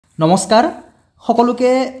নমস্কাৰ সকলোকে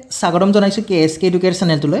স্বাগতম জনাইছো KSK Educare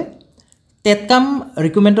চেনেলটোলৈ TET Cum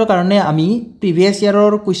Recruitmentor কাৰণে আমি প্ৰিভিয়াস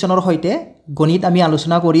ইয়াৰৰ কোৱেশ্চনৰ হৈতে গণিত আমি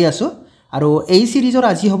আলোচনা কৰি আছো আৰু এই সিৰিজৰ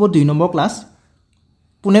আজি হ'ব 2 নম্বৰ ক্লাস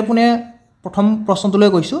পুনে পুনে প্ৰথম প্ৰশ্নটোলৈ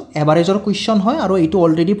গৈছো এভাৰেজৰ কোৱেশ্চন হয় আৰু এটো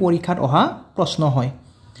অলৰেডি পৰীক্ষাত অহা প্ৰশ্ন হয়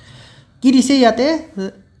কি দিছে ইয়াতে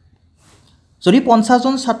যদি 50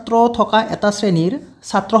 জন ছাত্ৰ থকা এটা শ্ৰেণীৰ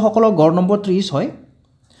ছাত্ৰসকলৰ গড় নম্বৰ 30 হয়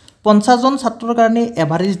 50 জন ছাত্ৰৰ কাৰণে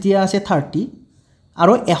এভাৰেজ দিয়া আছে 30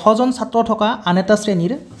 আৰু 100 জন ছাত্ৰ থকা আন এটা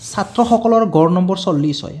শ্ৰেণীৰ ছাত্ৰসকলৰ গড় নম্বৰ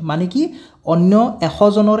 40 হয় মানে কি অন্য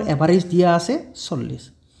 100 জনৰ এভাৰেজ দিয়া আছে 40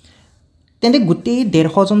 তেন্তে গুটেই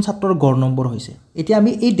 150 জন ছাত্ৰৰ গড় নম্বৰ হৈছে এতিয়া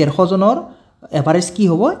আমি এই 150 জনৰ এভাৰেজ কি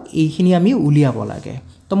হ'ব এইখিনি আমি উলিয়াব লাগে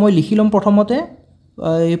তো মই লিখিলম প্ৰথমতে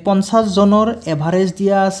 50 জনৰ এভাৰেজ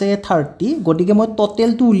দিয়া আছে 30 গটিকে মই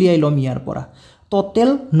টোটালটো উলিয়াই লম ইয়াৰ পৰা টোটাল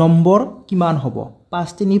নম্বৰ কিমান হ'ব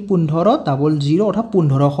 5 3 15 ডাবল 0 অথা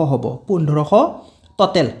 1500 হ'ব 1500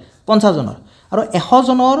 টোটাল 50 জনৰ আৰু 100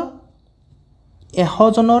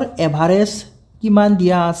 জনৰ এভাৰেজ কিমান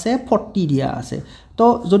দিয়া আছে 40 দিয়া আছে তো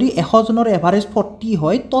যদি 100 জনৰ এভাৰেজ 40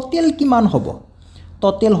 হয় টোটাল কিমান হ'ব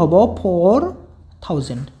টোটাল হ'ব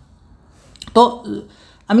 4000 তো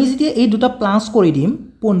আমি যেতিয়া এই দুটা প্লাস কৰি দিম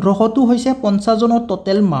 1500 টো হৈছে 50 জনৰ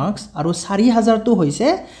টোটাল মাৰ্কস আৰু 4000 টো হৈছে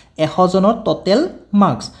 100 জনৰ টোটাল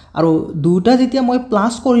মাৰ্কস আৰু দুটা যেতিয়া মই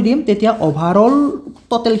প্লাস কৰি দিম তেতিয়া ওভাৰঅল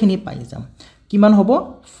টোটাল খিনি পাই যাম কিমান হ'ব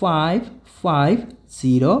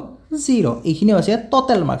 5500 এইখিনি হৈছে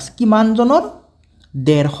টোটাল মার্কস কিমান জনৰ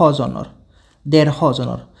 150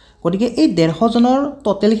 জনৰ গতিকে এই 150 জনৰ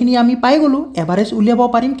টোটাল খিনি আমি পাই গলো এভাৰেজ উলিয়াব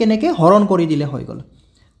পাৰিম কেনেকৈ হৰণ কৰি দিলে হৈ গল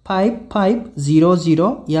 5500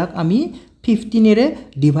 ইয়াক আমি 15 ৰে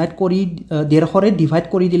ডিভাইড কৰি 150 ৰে ডিভাইড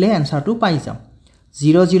কৰি দিলে আনসাৰটো পাই যাম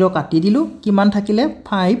 00 কাটি দিলু কিমান থাকিলে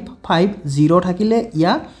 550 থাকিলে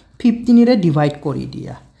ইয়া 15 ৰে ডিভাইড কৰি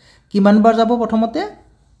দিয়া কিমান বাৰ যাব প্ৰথমতে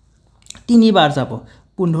 3 বাৰ যাব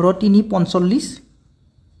 15 3 45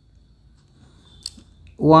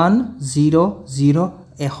 100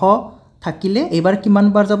 100 থাকিলে এবাৰ কিমান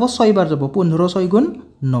বাৰ যাব 6 বাৰ যাব 15 6 গুণ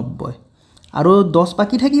 90 আৰু 10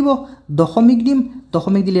 বাকি থাকিব দশমিক দিম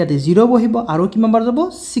দশমিক দিলে ইয়াতে 0 বহিব আৰু কিমান বাৰ যাব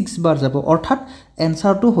 6 বাৰ যাব অৰ্থাৎ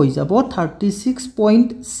এনসাৰটো হৈ যাব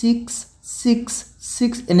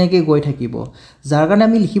 36.666 এনেকৈ গৈ থাকিব যাৰ কাৰণে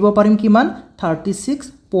আমি লিখিব পাৰিম কিমান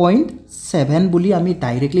 36.7 বুলি আমি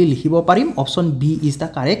ডাইৰেক্টলি লিখিব পাৰিম option B is the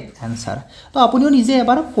correct answer তো আপুনিও নিজে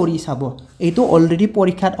এবাৰ কৰি চাব এইটো অলৰেডি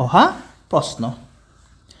পৰীক্ষাত অহা প্ৰশ্ন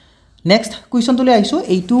নেক্সট কোৱেশ্চনটোলৈ আইছো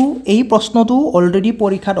এইটো এই প্ৰশ্নটো অলৰেডি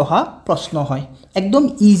পৰীক্ষাত অহা প্ৰশ্ন হয় একদম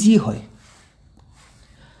ইজি হয়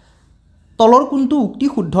তলৰ কোনটো উক্তি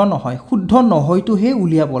শুদ্ধ নহয়টোহে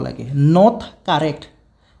উলিয়াব লাগে নট কাৰেক্ট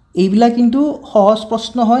এইবিলা কিন্তু সহজ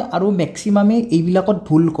প্ৰশ্ন হয় আৰু ম্যাক্সিমামে এইবিলাকত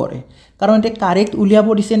ভুল কৰে কাৰণ এতে কাৰেক্ট উলিয়াব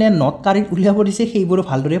দিছে নে নট কাৰেক্ট উলিয়াব দিছে সেইবোৰ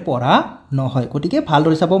ভালদৰে পঢ়া নহয় গতিকে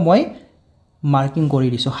ভালদৰে চাব মই মাৰ্কিং কৰি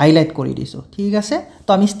দিছো হাইলাইট কৰি দিছো ঠিক আছে তো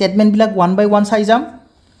আমি স্টেটমেন্ট বিলাক ওয়ান বাই ওয়ান চাই যাম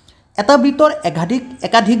এটা বৃত্তৰ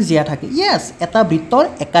একাধিক জিয়া থাকে ইয়েস এটা বৃত্তৰ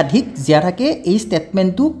একাধিক জিয়া থাকে এই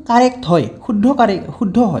স্টেটমেন্টটো কাৰেক্ট হয়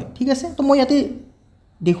শুদ্ধ হয় ঠিক আছে তো মই ইয়াতে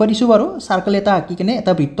দেখুৱাই দিছো বাৰু সার্কেল এটা আঁকি কেনে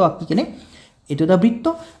এটা বৃত্ত আঁকি কেনে এটো এটা বৃত্ত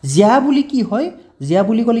জিয়া বুলি কি হয় জিয়া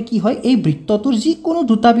বুলি কলে কি হয় এই বৃত্তটোৰ যি কোনো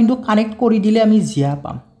দুটা বিন্দু কানেক্ট কৰি দিলে আমি জিয়া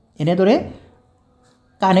পাম এনেদৰে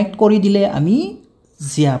কানেক্ট কৰি দিলে আমি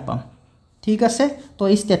জিয়া পাম ঠিক আছে তো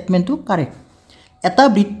এই স্টেটমেন্টটো কাৰেক্ট এটা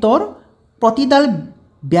বৃত্তৰ প্ৰতিডাল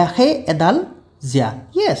ব্যাসে এডাল জিয়া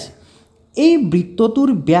ইয়েস এই বৃত্তটোৰ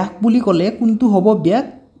ব্যাস বুলি কলে কোনটো হ'ব ব্যাস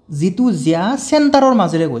যেটো জিয়া সেন্টাৰৰ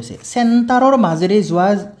মাজেৰে গৈছে সেন্টাৰৰ মাজেৰে যোৱা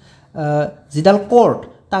জিডাল কৰ্ড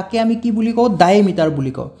তাকে আমি কি বুলি কও ডায়ামিটাৰ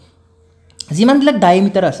বুলি কও যিমান বিলাক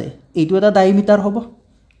ডায়ামিটাৰ আছে এইটো এটা ডায়ামিটাৰ হ'ব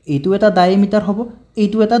এইটো এটা ডায়ামিটাৰ হ'ব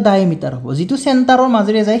এইটো এটা ডায়ামিটাৰ হ'ব যেটো সেন্টাৰৰ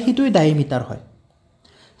মাজেৰে যায় হেতুই ডায়ামিটাৰ হয়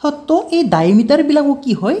তো এই ডায়ামিটাৰ বিলাকো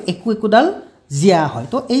কি হয় একোডাল জিয়া হয়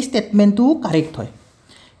তো এই স্টেটমেন্টটো কাৰেক্ট হয়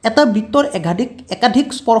এটা বৃত্তৰ একাধিক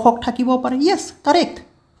স্পৰ্শক থাকিব পাৰে ইয়েস কাৰেক্ট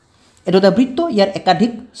এটা বৃত্ত ইয়াৰ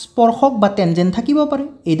একাধিক স্পৰ্শক বা টেনজেন্ট থাকিব পাৰে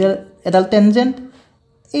এডাল টেনজেন্ট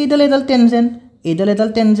এডাল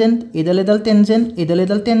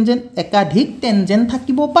টেনজেন্ট একাধিক টেনজেন্ট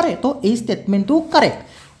থাকিব পাৰে তো এই স্টেটমেন্টটো কাৰেক্ট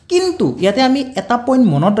কিন্তু ইয়াতে আমি এটা পইণ্ট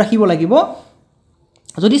মনত ৰাখিব লাগিব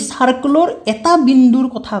যদি সাৰ্কেলৰ এটা বিন্দুৰ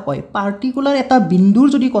কথা কয় পাৰ্টিকুলাৰ এটা বিন্দুৰ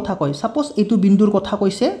যদি কথা কয় সাপোজ এইটো বিন্দুৰ কথা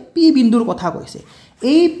কৈছে পি বিন্দুৰ কথা কৈছে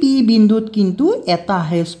এই পি বিন্দুত কিন্তু এটা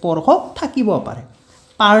হে স্পৰ্শক থাকিব পাৰে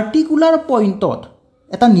পাৰ্টিকুলাৰ পইণ্টত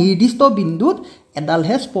এটা নিৰ্দিষ্ট বিন্দুত এডাল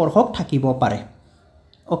হে স্পৰ্শক থাকিব পাৰে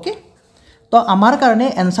ওকে তো আমাৰ কাৰণে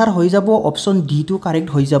আনসাৰ হৈ যাব অপচন ডি টো কাৰেক্ট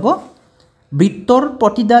হৈ যাব বৃত্তৰ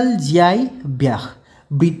প্ৰতিডাল জিয়াই ব্যাস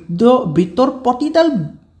বৃত্তৰ প্ৰতিডাল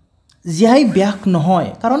জিআই ব্যাস নহয়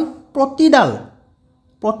কাৰণ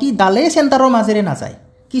প্ৰতিডালে চেণ্টাৰৰ মাজেৰে নাযায়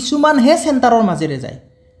কিছুমানহে চেণ্টাৰৰ মাজেৰে যায়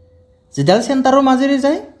যেডাল চেণ্টাৰৰ মাজেৰে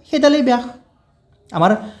যায় সেইডালেই ব্যাস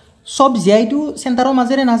আমাৰ সব জিআইটো চেণ্টাৰৰ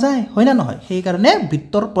মাজেৰে নাযায় হয় না নহয় সেইকাৰণে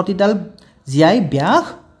বৃত্তৰ প্ৰতিডাল জিআই ব্যাস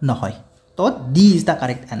নহয় তো D is the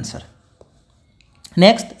correct answer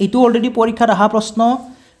next এইটো অলৰেডি পৰীক্ষাত অহা প্ৰশ্ন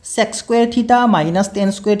sec square theta minus tan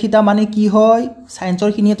square theta মানে কি হয় সায়েন্সৰ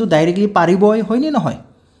খিনিয়েটো ডাইৰেক্টলি পাৰিবই হয় নে নহয়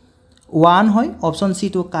 1 হয় অপচন সি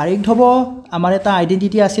তো কাৰেক্ট হ'ব আমাৰ এটা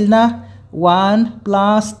আইডেন্টিটি আছিল না 1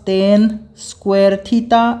 plus tan square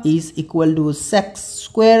theta is equal to sec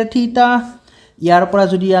square theta ইয়াৰ পৰা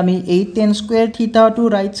যদি আমি এই tan square theta to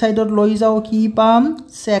right side ত লৈ যাও কি পাম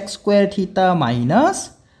sec square theta minus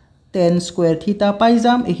tan square theta পাই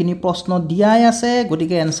যাম এখিনি প্ৰশ্ন দিয়াই আছে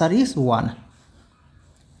গতিকে আনসাৰ ইজ 1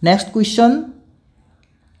 নেক্সট কোৱেশ্চন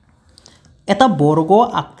এটা বৰ্গ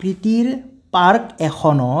আকৃতিৰ পাৰ্ক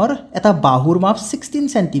এখনৰ এটা বাহুৰ মাপ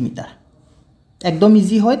 16 সেন্টিমিটাৰ একদম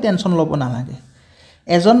ইজি হয় টেনশন লব নালাগে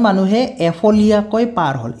এজন মানুহে এফলিয়াকৈ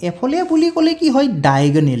পাৰ হল এফলিয়া বুলি ক'লে কি হয়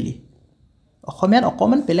ডায়াগোনালি অসমীয়াত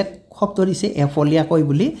অকমান বেলেগ শব্দ দিছে এফলিয়াকৈ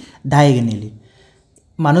বুলি ডায়াগোনালি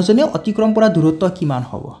মানুহজনে অতিক্ৰম কৰা দূৰত্ব কিমান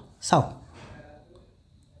হ'ব চাও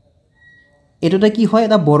এটোটা কি হয়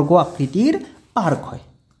এটা বৰ্গ আকৃতিৰ পাৰ্ক হয়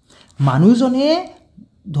মানুহজনে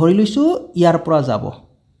ধৰি লৈছো ইয়াৰ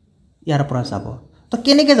পৰা যাব তো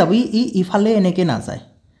কেনেকৈ যাব ইফালে এনেকৈ না যায়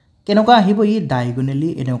কেনেকুৱা আহিব ডায়াগোনালি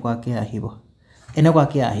এনেকুৱাকৈ আহিব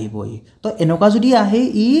তো এনেকুৱা যদি আহে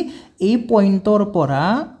এই পইণ্টৰ পৰা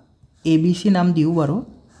ABC নাম দিও বাৰু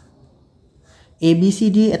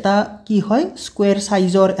ABCD এটা কি হয় স্কয়াৰ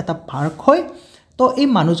সাইজৰ এটা পাৰ্ক হয় তো এই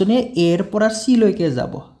মানুহজনে এৰ পৰা সি লৈকে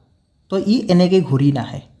যাব তো এনেকৈ ঘূৰি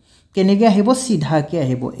নাহে কেনেকৈ আহিব সিধাকে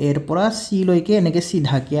আহিব এৰ পৰা সি লৈকে এনেকৈ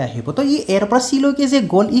সিধাকে আহিব তো এৰ পৰা সি লৈকে যে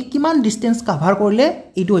গল কিমান ডিসটেন্স কভাৰ কৰিলে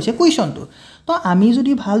এইটো হৈছে কোৱেশ্চনটো তো আমি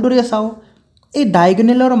যদি ভালদৰে চাও এই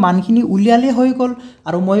ডায়াগোনালৰ মানখিনি উলিয়ালে হৈ গল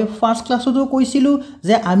আৰু মই ফাৰ্স্ট ক্লাছতো কৈছিলো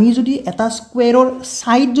যে আমি যদি এটা স্কয়াৰৰ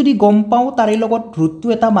সাইড যদি গম পাও তাৰে লগত ৰুটটো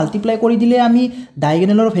এটা মাল্টিপ্লাই কৰি দিলে আমি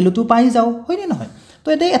ডায়াগোনালৰ ভ্যালুটো পাই যাও হয় নে নহয় তো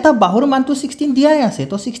এটা বাহুৰ মানটো 16 দিয়াই আছে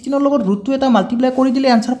তো 16 ৰ লগত ৰুটটো এটা মাল্টিপ্লাই কৰি দিলে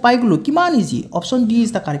আনসাৰ পাই গলো কিমান easy option D is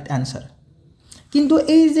the correct answer কিন্তু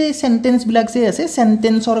এই যে সেন্টেন্স বিলাক যে আছে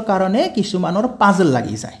সেন্টেন্সৰ কাৰণে কিছুমানৰ পাজল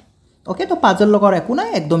লাগি যায় ওকে তো পাজল লগৰ একো নাই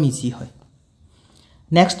একদম ইজি হয়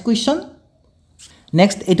নেক্সট কোৱেশ্চন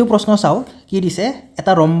নেক্সট এটো প্ৰশ্ন চাও কি দিছে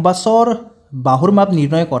এটা ৰম্বাসৰ বাহুৰ মাপ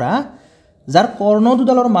নিৰ্ণয় কৰা যাৰ কৰ্ণ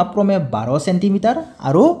দুডালৰ মাপ ক্ৰমে 12 সেন্টিমিটাৰ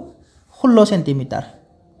আৰু 16 সেন্টিমিটাৰ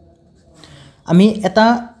আমি এটা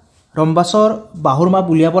ৰম্বাসৰ বাহুৰ মাপ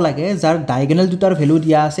উলিয়াব লাগে যাৰ ডায়াগোনাল দুটাৰ ভ্যালু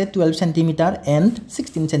দিয়া আছে 12 সেন্টিমিটাৰ এন্ড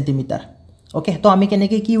 16 সেন্টিমিটাৰ ওকে তো আমি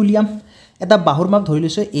কেনেকৈ কি উলিয়াম এটা বাহুৰ মাপ ধৰি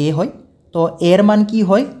লৈছো a হয় তো a ৰ মান কি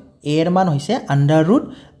হয় a ৰ মান হৈছে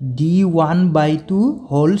 √d1/2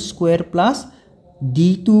 whole square plus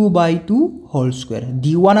d2/2 whole square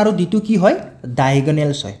d1 আৰু d2 কি হয়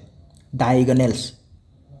ডায়াগোনালস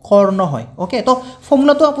কৰ্ণ হয় ওকে তো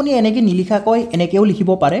ফৰ্মুলাটো আপুনি এনেকৈ নিলিখাকৈ এনেকৈও লিখিব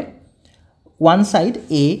পাৰে one side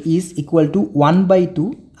a is equal to 1/2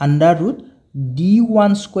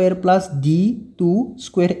 √d1 square plus d2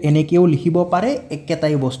 square এনেকৈও লিখিব পাৰে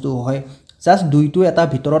একেটাই বস্তু হয় জাস্ট দুইটো এটা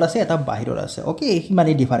ভিতৰত আছে এটা বাহিৰত আছে ওকে এই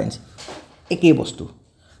মানে ডিফাৰেন্স একেই বস্তু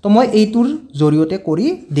তো মই এইটোৰ জৰিয়তে কৰি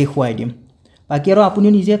দেখুৱাই দিম বাকি আৰু আপুনি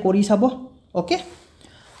নিজে কৰি চাব ওকে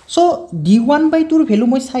সো d1/2 ৰ ভ্যালু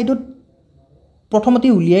মই সাইডত প্ৰথমতে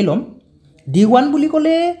উলিয়াই লম d1 বুলি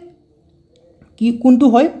ক'লে কি কোনটো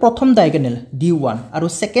হয় প্ৰথম ডায়াগোনাল d1 আৰু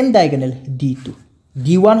সেকেন্ড ডায়াগোনাল d2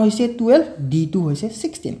 d1 হৈছে 12 d2 হৈছে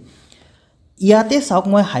 16 ইয়াতে চাওক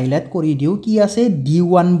মই হাইলাইট কৰি দিও কি আছে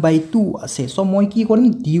d1/2 আছে সো মই কি কৰিম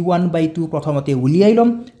d1/2 প্ৰথমতে উলিয়াই লম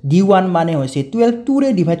d1 মানে হৈছে 12 2 ৰে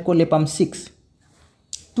ডিভাইড কৰিলে পাম 6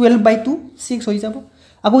 12/2 6 হৈ যাব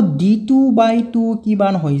আকৌ d2/2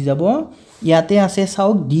 কিমান হৈ যাব ইয়াতে আছে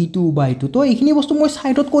চাওক d2/2 তো এইখিনি বস্তু মই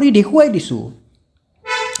সাইডত কৰি দেখুৱাই দিছো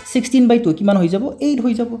 16/2 কিমান হৈ যাব 8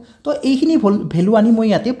 হৈ যাব তো এইখিনি ভ্যালু আনি মই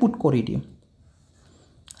ইয়াতে পুট কৰি দিম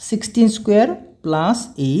 16 স্কয়াৰ প্লাস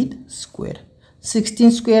 8 স্কয়াৰ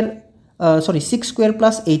 16 স্কয়াৰ সৰি 6 স্কয়াৰ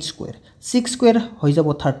প্লাস 8 স্কয়াৰ 6 স্কয়াৰ হৈ যাব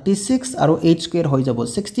 36 আৰু 8 স্কয়াৰ হৈ যাব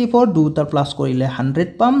 64 দুটাৰ প্লাস কৰিলে 100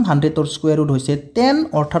 পাম 100 ৰ স্কয়াৰ ৰুট হৈছে 10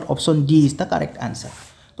 অৰ্থাৎ option D is the correct answer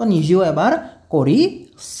তো নিজেও এবাৰ কৰি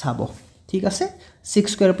চাব ঠিক আছে 6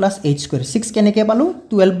 স্কয়াৰ প্লাস 8 স্কয়াৰ 6 কেনেকৈ পালো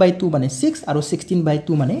 12/2 মানে 6 আৰু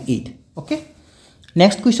 16/2 মানে 8 ওকে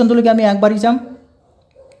নেক্সট কোৱেশ্চনটো লগে আমি আগবাঢ়ি যাম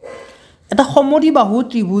এটা সমদ্বিবাহু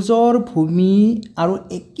ত্ৰিভুজৰ ভূমি আৰু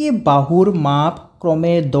একে বাহুৰ মাপ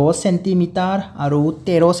ক্ৰমে 10 সেন্টিমিটাৰ আৰু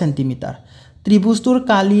 13 সেন্টিমিটাৰ ত্ৰিভুজটোৰ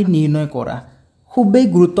কালি নিৰ্ণয় কৰা খুবেই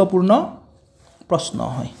গুৰুত্বপূৰ্ণ প্ৰশ্ন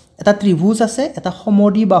হয় এটা ত্ৰিভুজ আছে এটা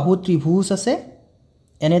সমদ্বিবাহু ত্ৰিভুজ আছে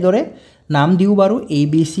এনেদৰে নাম দিও বাৰু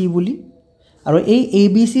ABC বুলি আৰু এই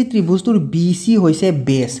ABC ত্ৰিভুজটোৰ BC হৈছে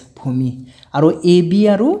বেছ ভূমি আৰু AB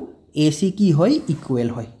আৰু AC কি হয় ইকুৱেল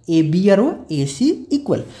হয় AB আৰু AC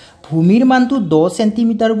ইকুৱেল ভূমিৰ মানটো 10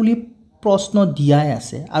 সেন্টিমিটাৰ বুলি প্ৰশ্ন দিয়াই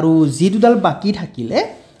আছে আৰু যি দুডাল বাকি থাকিলে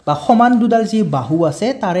বা সমান দুডাল যি বাহু আছে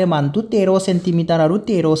তাৰে মানটো 13 সেন্টিমিটাৰ আৰু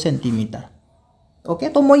 13 সেন্টিমিটাৰ ওকে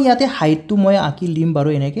তো মই ইয়াতে হাইটটো মই আঁকি লিম বাৰু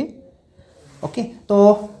এনেকে ওকে তো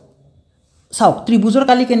চাওক ত্ৰিভুজৰ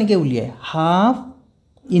কালি কেনেকৈ উলিয়ায় হাফ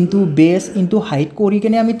ইনটু বেছ ইনটু হাইট কৰি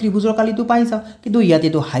কেনে আমি ত্ৰিভুজৰ কালিটো পাই যাওঁ কিন্তু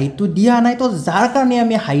ইয়াতেতো হাইটটো দিয়া নাই তো যাৰ কাৰণে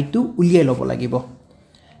আমি হাইটটো উলিয়াই ল'ব লাগিব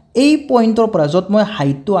এই পইণ্টৰ পৰা য'ত মই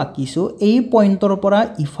হাইটটো আঁকিছোঁ এই পইণ্টৰ পৰা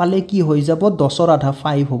ইফালে কি হৈ যাব 10ৰ আধা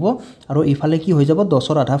 5 হ'ব আৰু ইফালে কি হৈ যাব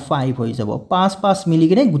 10ৰ আধা 5 হৈ যাব 5 মিলি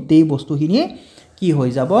কিনে গোটেই বস্তুখিনি কি হৈ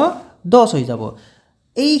যাব 10 হৈ যাব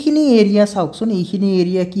এইখিনি এৰিয়া চাওকচোন এইখিনি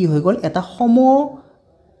এৰিয়া কি হৈ গ'ল এটা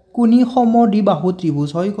সমকোণী সমদ্বিবাহু ত্ৰিভুজ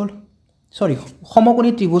হৈ গ'ল সৰি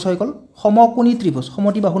সমকোণী ত্ৰিভুজ হৈ গ'ল সমকোণী ত্ৰিভুজ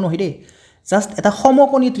সমদ্বিবাহু নহয় দেই জাস্ট এটা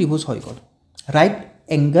সমকোণী ত্ৰিভুজ হৈ গ'ল ৰাইট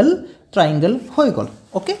এংগল ট্ৰায়াঙ্গল হৈ গ'ল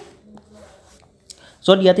ওকে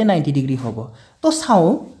য'ত ইয়াতে 90 ডিগ্ৰী হ'ব তো চাও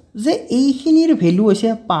যে এইখিনিৰ ভ্যালু হৈছে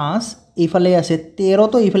 5 এইফালে আছে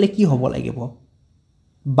 13 তো এইফালে কি হ'ব লাগিব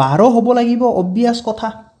 12 হ'ব লাগিব অবভিয়াস কথা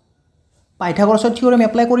পাইথাগোৰাছৰ থিওৰেম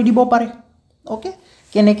এপ্লাই কৰি দিব পাৰে ওকে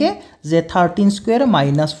কেনেকে যে 13 স্কয়াৰ -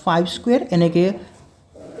 5 স্কয়াৰ এনেকে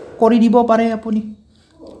কৰি দিব পাৰে আপুনি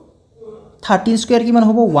 13 স্কয়াৰ কিমান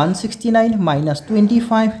হ'ব 169 -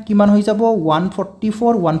 25 কিমান হৈ যাব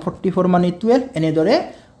 144 মানে 12 এনেদৰে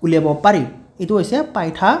উলিয়াব পাৰি এটো হৈছে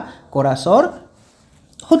পাইথাগোৰাছৰ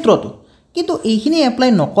সূত্ৰটো কিন্তু এইখিনি এপ্লাই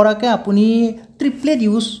নকৰাকে আপুনি ট্ৰিপলেট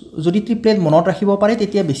ইউজ যদি ট্ৰিপলেট মনত ৰাখিব পাৰে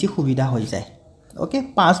তেতিয়া বেছি সুবিধা হৈ যায় ওকে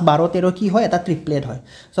 5 12 13 কি হয় এটা ট্ৰিপলেট হয়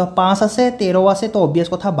সো 5 আছে 13 আছে তো অবভিয়াস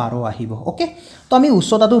কথা 12 আহিব ওকে তো আমি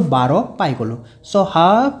উচ্চতাটো 12 পাই গলো সো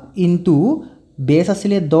হাফ ইনটু বেছ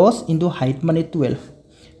আছিলে 10 ইনটু হাইট মানে 12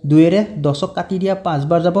 দুইৰে 10ক কাটি দিয়া 5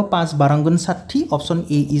 বাৰ যাব 5 12 গুণ 60 option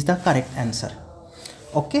A is the correct answer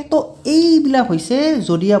okay তো এইবিলা হৈছে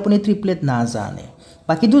যদি আপুনি ট্ৰিপলেট না জানে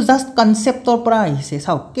বাকিটো জাস্ট কনসেপ্টৰ পৰা আহিছে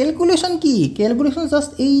চাও ক্যালকুলেশন কি ক্যালকুলেশন জাস্ট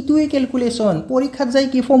এইটোৱে ক্যালকুলেশন পৰীক্ষাত যাই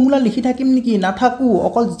কি ফৰ্মুলা লিখি থাকিম নেকি না থাকো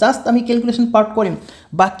অকল জাস্ট আমি ক্যালকুলেশন পাৰ্ট কৰিম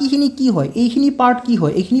বাকিখিনি কি হয় এইখিনি পাৰ্ট কি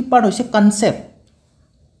হয় এইখিনি পাৰ্ট হৈছে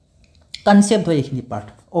কনসেপ্ট হয় এইখিনি পাৰ্ট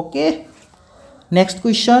ওকে নেক্সট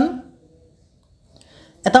কোৱেশ্চন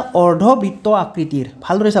এটা অৰ্ধবৃত্ত আকৃতিৰ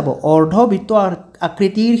ভালদৰে চাব অৰ্ধবৃত্ত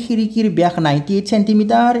আকৃতিৰ খিৰিকিৰ ব্যাস 98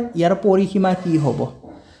 সেন্টিমিটাৰ ইয়াৰ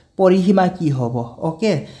পৰিসীমা কি হ'ব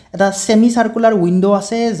ওকে এটা সেমি সাৰ্কুলাৰ উইন্ডো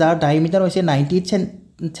আছে যাৰ ডায়ামিটাৰ হৈছে 98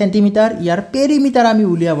 সেন্টিমিটাৰ ইয়াৰ পেৰিমিটাৰ আমি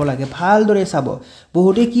উলিয়াব লাগে ভালদৰে চাব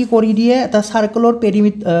বহুতে কি কৰি দিয়ে এটা সাৰ্কুলাৰ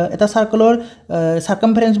পেৰিমিটাৰ এটা সাৰ্কুলাৰ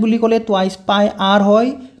সাৰ্কামফাৰেন্স বুলি ক'লে টুৱাইস পাই r হয়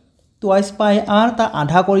টুৱাইস পাই r তা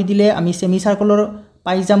আধা কৰি দিলে আমি সেমি সার্কুলার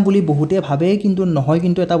পাই যাম বুলি বহুতে ভাবে কিন্তু নহয়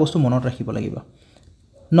কিন্তু এটা বস্তু মনত ৰাখিব লাগিব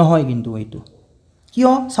নহয় কিন্তু এইটো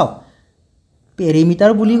কিয় চাও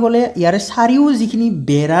পেৰিমিটাৰ বুলি ক'লে ইয়াৰ চাৰিও যিখিনি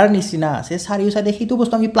বেৰাৰ নিচিনা আছে চাৰিও সাইডে সেইটো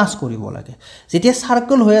বস্তু আমি প্লাস কৰিব লাগে যেতিয়া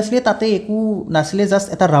সাৰ্কেল হৈ আছিল তাতে একো নাছিলে জাস্ট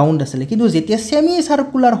এটা ৰাউন্ড আছিল কিন্তু যেতিয়া সেমি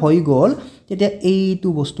সার্কুলার হৈ গল তেতিয়া এইটো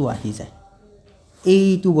বস্তু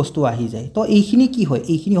আহি যায় তো এইখিনি কি হয়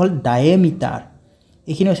এইখিনি হল ডায়ামিটাৰ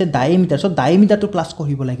এইখিনি হৈছে ডায়ামিটাৰ সো ডায়ামিটাৰটো প্লাস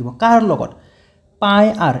কৰিব লাগিব কাৰ লগত পাই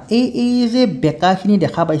r এই যে বেকাখিনি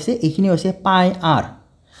দেখা পাইছে এইখিনি হৈছে পাই r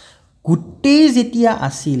গুটেই যেতিয়া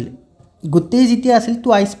আছিল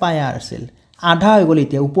টুৱাইস পাই r আছিল আধা হৈ গল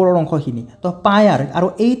এতিয়া ওপৰৰ অংশখিনি তো পাই r আৰু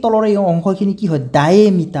এই তলৰ এই অংশখিনি কি হয়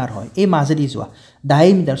ডায়ামিটাৰ হয় এই মাজেদি যোৱা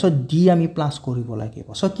ডায়ামিটাৰ সো d আমি প্লাস কৰিব লাগিব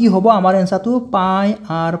সো কি হ'ব আমাৰ এনসাৰটো পাই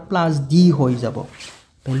r প্লাস d হৈ যাব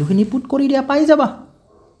ভ্যালুখিনি পুট কৰি দিয়া পাই যাবা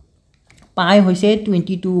পাই হৈছে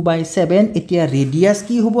 22/7 এতিয়া ৰেডিয়াস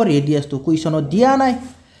কি হ'ব ৰেডিয়াসটো কুৱেশ্যনত দিয়া নাই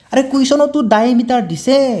আৰে কুৱেশ্যনতো ডায়ামিটাৰ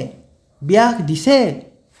দিছে ব্যাস দিছে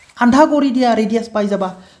আধা কৰি দিয়া ৰেডিয়াস পাই যাবা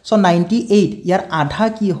সো 98 ইয়াৰ আধা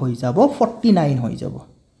কি হৈ যাব 49 হৈ যাব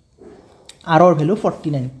r ৰ ভ্যালু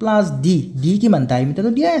 49 প্লাস d কিমান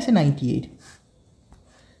ডায়ামিটাৰটো দিয়া আছে 98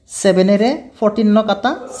 7 এৰে 14 ন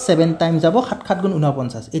কাটা 7 টাইম যাব 7 7 গুণ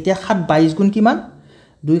 49 এতিয়া 7 22 গুণ কিমান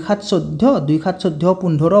 2 7 14 2 7 14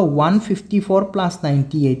 15 154 প্লাস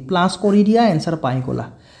 98 প্লাস কৰি দিয়া आंसर পাই গলা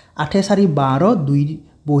 8 4 12 2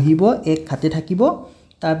 বহিব 1 খাতে থাকিব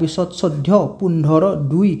তাৰ পিছত 14 15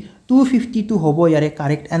 2 252 হ'ব ইয়াৰে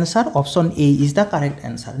correct answer option A is the correct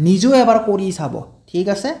answer নিজে এবাৰ কৰি চাব ঠিক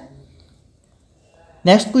আছে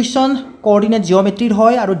নেক্সট কোৱেশ্চন কোঅৰ্ডিনেট জিওমেট্ৰিৰ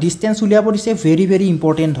হয় আৰু ডিসটেন্স উলিয়াব দিছে ভেৰি ভেৰি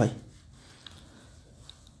ইম্পৰ্টেন্ট হয়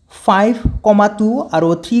 5,2 আৰু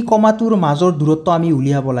 3,2 মাজৰ দূৰত্ব আমি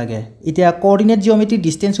উলিয়াব লাগে এতিয়া কোঅৰ্ডিনেট জিওমেট্ৰি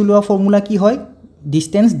ডিসটেন্স উলিওৱা ফৰ্মুলা কি হয়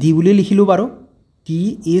ডিসটেন্স d বুলি লিখিলো বাৰু d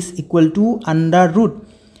is equal to under root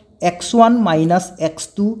x1 minus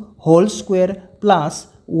x2 whole square plus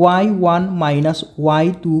y1 minus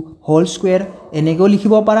y2 whole square এনেকেও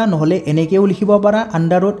লিখিব পাৰা নহলে এনেকেও লিখিব পাৰা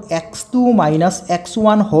under root x2 minus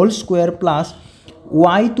x1 whole square plus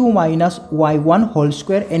y2 minus y1 whole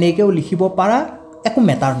square এনেকেও লিখিব পাৰা একো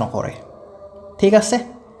মেটাৰ নকৰে ঠিক আছে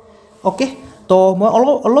ওকে তো মই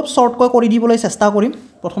অলপ শৰ্ট কৰি দিবলৈ চেষ্টা কৰিম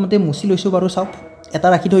প্ৰথমতে মুছি লৈছো বাৰু চাওক এটা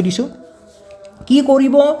ৰাখি থৈ দিছো কি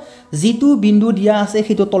কৰিব যেটো বিন্দু দিয়া আছে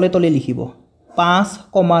সেইটো তলে তলে লিখিব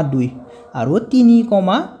 5,2 আৰু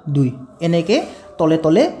 3,2 এনেকে তলে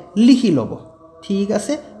তলে লিখি লব ঠিক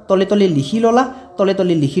আছে তলে তলে লিখি ললা তলে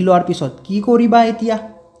তলে লিখি লোৱাৰ পিছত কি কৰিবা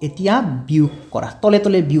এতিয়া বিয়োগ কৰা তলে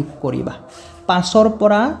তলে বিয়োগ কৰিবা 5 ৰ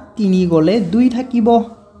পৰা 3 গলে 2 থাকিব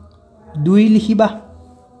 2 লিখিবা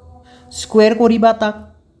স্কয়াৰ কৰিবা তাক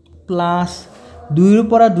প্লাস 2 ৰ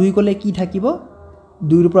পৰা 2 গলে কি থাকিব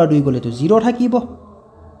 2 ৰ পৰা 2 গলে তো 0 থাকিব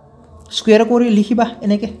স্কয়াৰ কৰি লিখিবা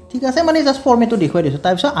এনেকে ঠিক আছে মানে জাস্ট ফৰ্মেটটো দেখুৱাই দিছো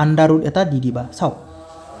তাৰ পিছত আন্ডাৰ ৰুট এটা দি দিবা চাও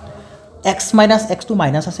x minus x2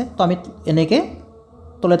 মাইনাস আছে তো আমি এনেকে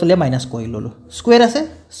তলে তলে মাইনাস কৰি ললো স্কয়াৰ আছে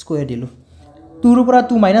স্কয়াৰ দিলো 2 ৰ পৰা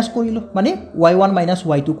 2 মাইনাস কৰিলো মানে y1 minus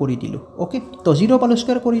y2 কৰি দিলো ওকে তো 0 পালো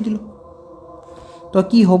স্কয়াৰ কৰি দিলো তো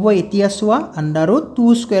কি হ'ব এতিয়া সোৱা আন্ডাৰ ৰুট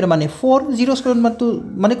 2 স্কয়াৰ মানে 4 0 স্কয়াৰ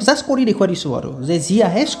মানে জাস্ট কৰি দেখুৱাই দিছো আৰু যে জি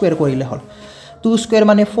আহে স্কয়াৰ কৰিলে হল 2 স্কয়াৰ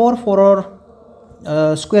মানে 4 4 ৰ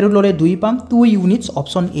square root lore 2 pam 2 units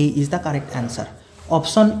option A is the correct answer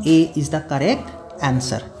option A is the correct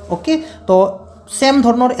answer okay to same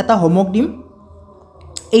ধৰণৰ এটা হোমৱৰ্ক দিম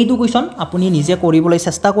এইটো কোৱেশ্চন আপুনি নিজে কৰিবলৈ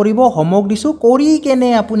চেষ্টা কৰিব হোমৱৰ্ক দিছো কৰি কেনে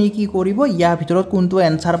আপুনি কি কৰিব ইয়াৰ ভিতৰত কোনটো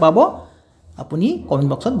এনসাৰ পাব আপুনি কমেন্ট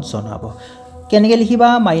বক্সত জনাব কেনেকৈ লিখিবা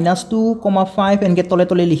 -2,5 এনেকৈ তলে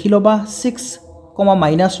তলে লিখি লবা 6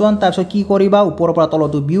 -1 তাৰপিছত কি কৰিবা ওপৰৰ পৰা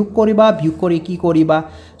তলটো বিয়োগ কৰিবা বিয়োগ কৰি কি কৰিবা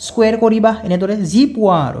স্কয়াৰ কৰিবা এনেদৰে জি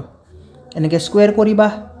পোৱা আৰু এনেকৈ স্কয়াৰ কৰিবা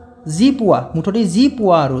জি পোৱা মুঠতে জি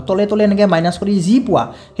পোৱা আৰু তলে তলে এনেকৈ মাইনাস কৰি জি পোৱা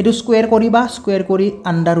হেতু স্কয়াৰ কৰিবা স্কয়াৰ কৰি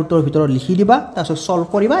আন্ডাৰ ৰুটৰ ভিতৰত লিখি দিবা তাৰপিছত সলভ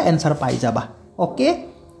কৰিবা এনসাৰ পাই যাবা ওকে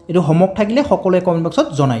এটো হোমৱৰ্ক থাকিলে সকলোৱে কমেন্ট বক্সত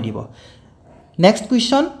জনাই দিব নেক্সট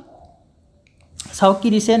কোৱেশ্চন চাওক কি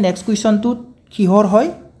দিছে নেক্সট কোৱেশ্চনটো কিহৰ হয়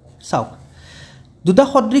চাওক দুটা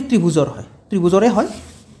সদৃশ ত্ৰিভুজৰ হয় ত্ৰিভুজৰে হয়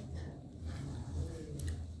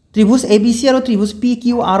ত্ৰিভুজ ABC আৰু ত্ৰিভুজ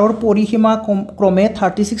PQR ৰ পৰিসীমা ক্ৰমে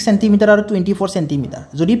 36 সেমি আৰু 24 সেমি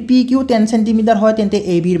যদি PQ 10 সেমি হয় তেন্তে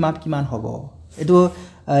AB ৰ মাপ কিমান হ'ব এটো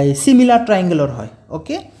সিমিলাৰ ট্ৰায়াঙ্গেলৰ হয়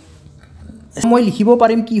ওকে মই লিখিব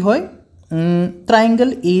পাৰিম কি হয় ট্ৰায়াঙ্গেল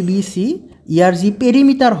ABC ইয়াৰ যি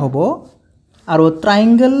পেৰিমিটাৰ হ'ব আৰু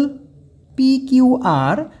ট্ৰায়াঙ্গেল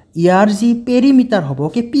PQR ইয়াৰ যি পেৰিমিটাৰ হ'ব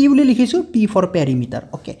ওকে P বুলি লিখিছো P ফৰ পেৰিমিটাৰ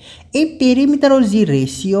ওকে এই পেৰিমিটাৰৰ যি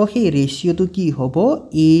ৰেশিও সেই ৰেশিওটো কি হ'ব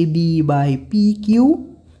AB by PQ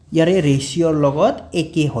ইয়াৰে ৰেশিওৰ লগত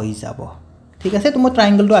একে হৈ যাব ঠিক আছে তো মই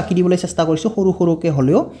ট্ৰায়াঙ্গেলটো আঁকি দিবলৈ চেষ্টা কৰিছো সৰু সৰুকে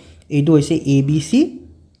হলেও এইটো হৈছে ABC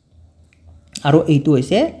আৰু এইটো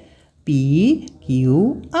হৈছে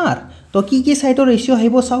PQR তো কি সাইডৰ ৰেশিও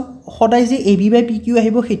আহিব চাও সদায় যে AB by PQ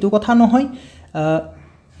আহিব হেতু কথা নহয়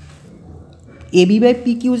AB by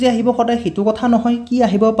PQ যে আহিব সদায় হেতু কথা নহয় কি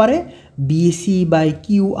আহিব পাৰে BC by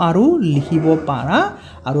QR লিখিব পাৰা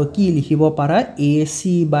আৰু কি লিখিব পাৰা AC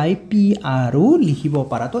by PR লিখিব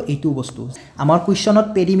পাৰা তো এইটো বস্তু আমাৰ কোৱেশ্চনত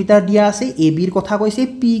পেৰিমিটাৰ দিয়া আছে AB ৰ কথা কৈছে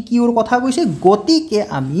PQ ৰ কথা কৈছে গতিকে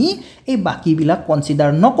আমি এই বাকি বিলাক কনসিডাৰ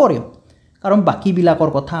নকৰিম কাৰণ বাকি বিলাকৰ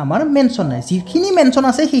কথা আমাৰ মেনশন নাই যিখিনি মেনশন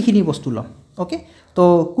আছে সেইখিনি বস্তু লম ওকে তো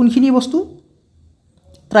কোনখিনি বস্তু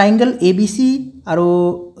ট্ৰায়াঙ্গেল ABC আৰু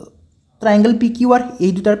ট্ৰায়াঙ্গেল PQR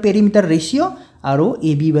এই দুটাৰ পেৰিমিটাৰ ৰেশিও আৰু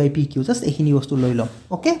AB by PQ জাস্ট এইখিনি বস্তু লৈ লম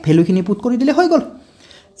ওকে ভ্যালুখিনি পুট কৰি দিলে হৈ গল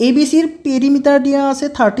ABC ৰ পেৰিমিটাৰ দিয়া আছে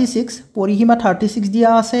 36 পৰিসীমা 36 দিয়া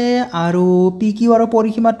আছে আৰু PQR ৰ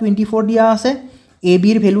পৰিসীমা 24 দিয়া আছে AB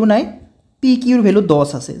ৰ ভ্যালু নাই PQ ৰ ভ্যালু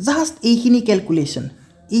 10 আছে জাস্ট এইখিনি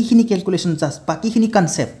ক্যালকুলেশন জাস্ট বাকিখিনি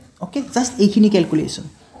কনসেপ্ট ওকে জাস্ট এইখিনি ক্যালকুলেশন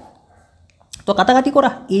তো কাটাকাটি কৰা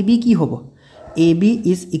AB কি হ'ব AB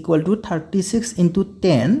is equal to 36 into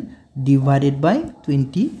 10 divided by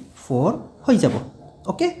 24 হৈ যাব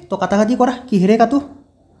ওকে তো কাটাকাটি কৰা কি হেৰে কাটো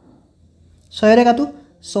 6 ৰে কাটো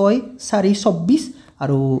 6 4 26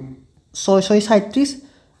 আৰু 6 6 37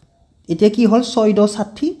 এতিয়া কি হল 6 10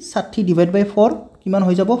 60 60 ডিভাইড বাই 4 কিমান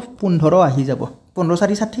হৈ যাব 15 আহি যাব 15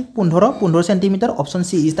 4 60 15 semi option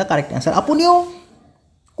C is the correct answer আপুনিও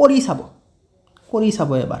কৰি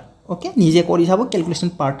চাব এবাৰ ওকে নিজে কৰি চাব ক্যালকুলেশন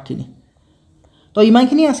পাৰ্ট খিনি তো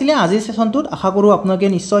ইমানখিনি আছিল আজিৰ সেশনটোত আশা কৰো আপোনালোকে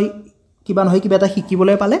নিশ্চয় কিবা নহয় কিবা এটা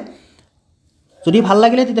শিকিবলৈ পালে যদি ভাল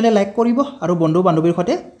লাগিলে তেতিয়াহ'লে লাইক কৰিব আৰু বন্ধু বান্ধৱীৰ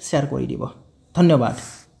সৈতে শ্বেয়াৰ কৰি দিব। ধন্যবাদ।